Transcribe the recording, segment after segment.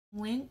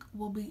Link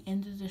will be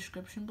in the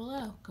description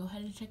below. Go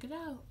ahead and check it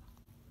out.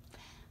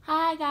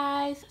 Hi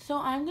guys, so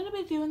I'm going to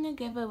be doing a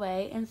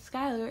giveaway, and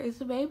Skylar is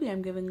the baby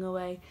I'm giving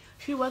away.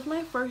 She was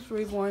my first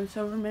reborn,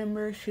 so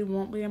remember, she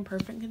won't be in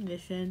perfect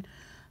condition.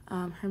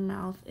 Her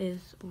mouth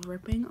is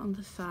ripping on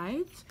the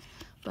sides,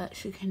 but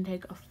she can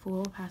take a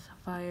full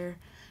pacifier.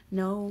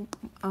 No,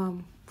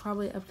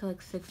 probably up to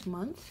like 6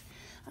 months.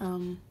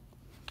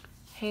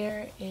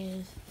 Hair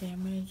is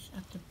damaged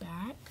at the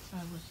back. I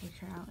will take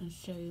her out and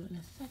show you in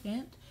a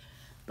second,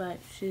 but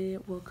she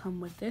will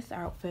come with this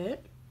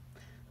outfit,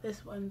 this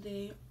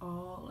onesie,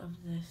 all of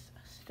this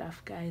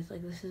stuff, guys.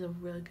 Like, this is a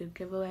really good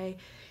giveaway.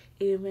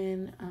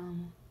 Even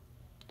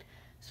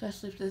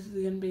especially if this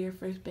is gonna be your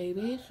first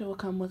baby, she will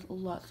come with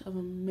lots of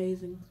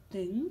amazing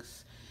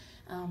things,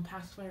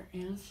 pacifier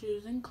and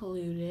shoes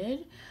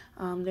included.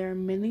 There are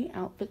many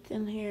outfits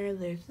in here.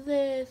 There's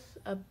this,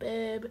 a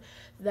bib,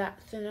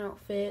 that's an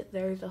outfit.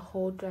 There's a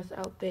whole dress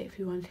outfit if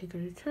you want to take her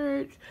to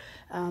church.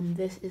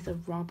 This is a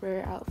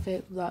romper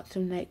outfit, lots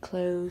of night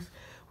clothes,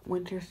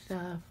 winter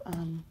stuff,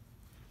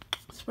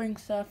 spring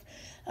stuff.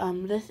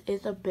 This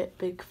is a bit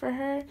big for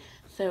her,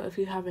 so if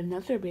you have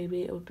another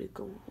baby, it would be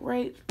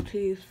great to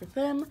use for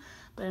them.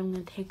 But I'm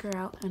going to take her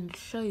out and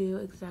show you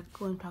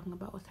exactly what I'm talking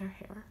about with her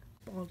hair.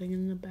 Balding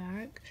in the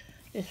back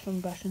is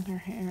from brushing her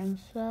hair and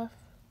stuff.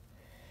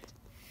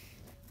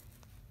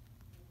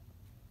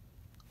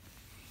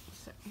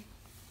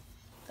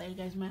 So you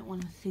guys might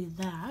want to see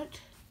that.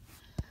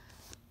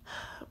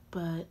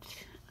 But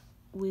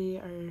we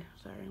are,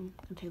 sorry, I'm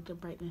going to take the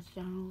brightness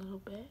down a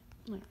little bit.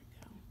 There we go.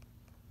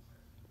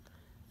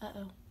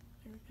 Uh-oh.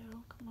 There we go.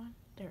 Come on.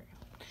 There we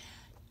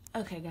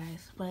go. Okay,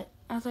 guys. But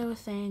as I was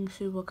saying,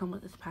 she will come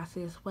with this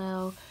passy as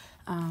well.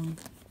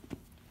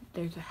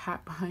 There's a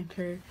hat behind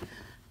her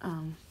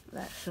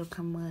that she'll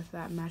come with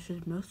that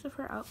matches most of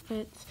her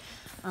outfits.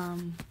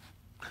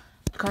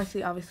 The car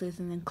seat obviously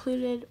isn't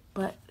included,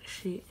 but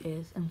she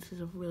is, and she's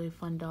a really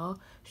fun doll.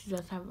 She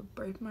does have a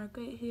birthmark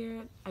right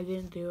here. I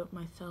didn't do it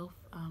myself.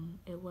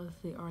 It was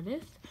the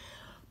artist.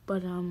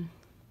 But,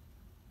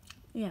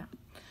 yeah.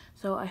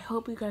 So I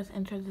hope you guys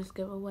entered this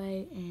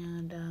giveaway,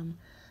 and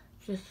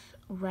just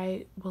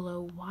write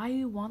below why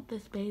you want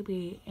this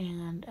baby,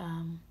 and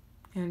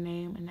your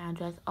name and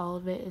address. All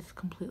of it is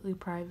completely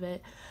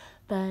private,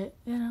 but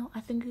you know, I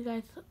think you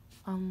guys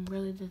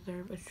really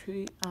deserve a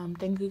treat.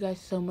 Thank you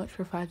guys so much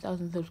for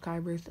 5,000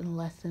 subscribers in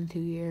less than 2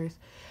 years.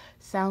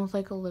 Sounds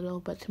like a little,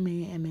 but to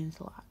me it means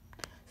a lot.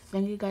 So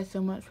thank you guys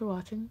so much for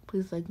watching.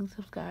 Please like and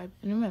subscribe,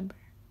 and remember,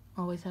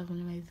 always have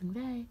an amazing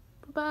day.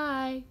 Bye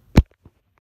bye.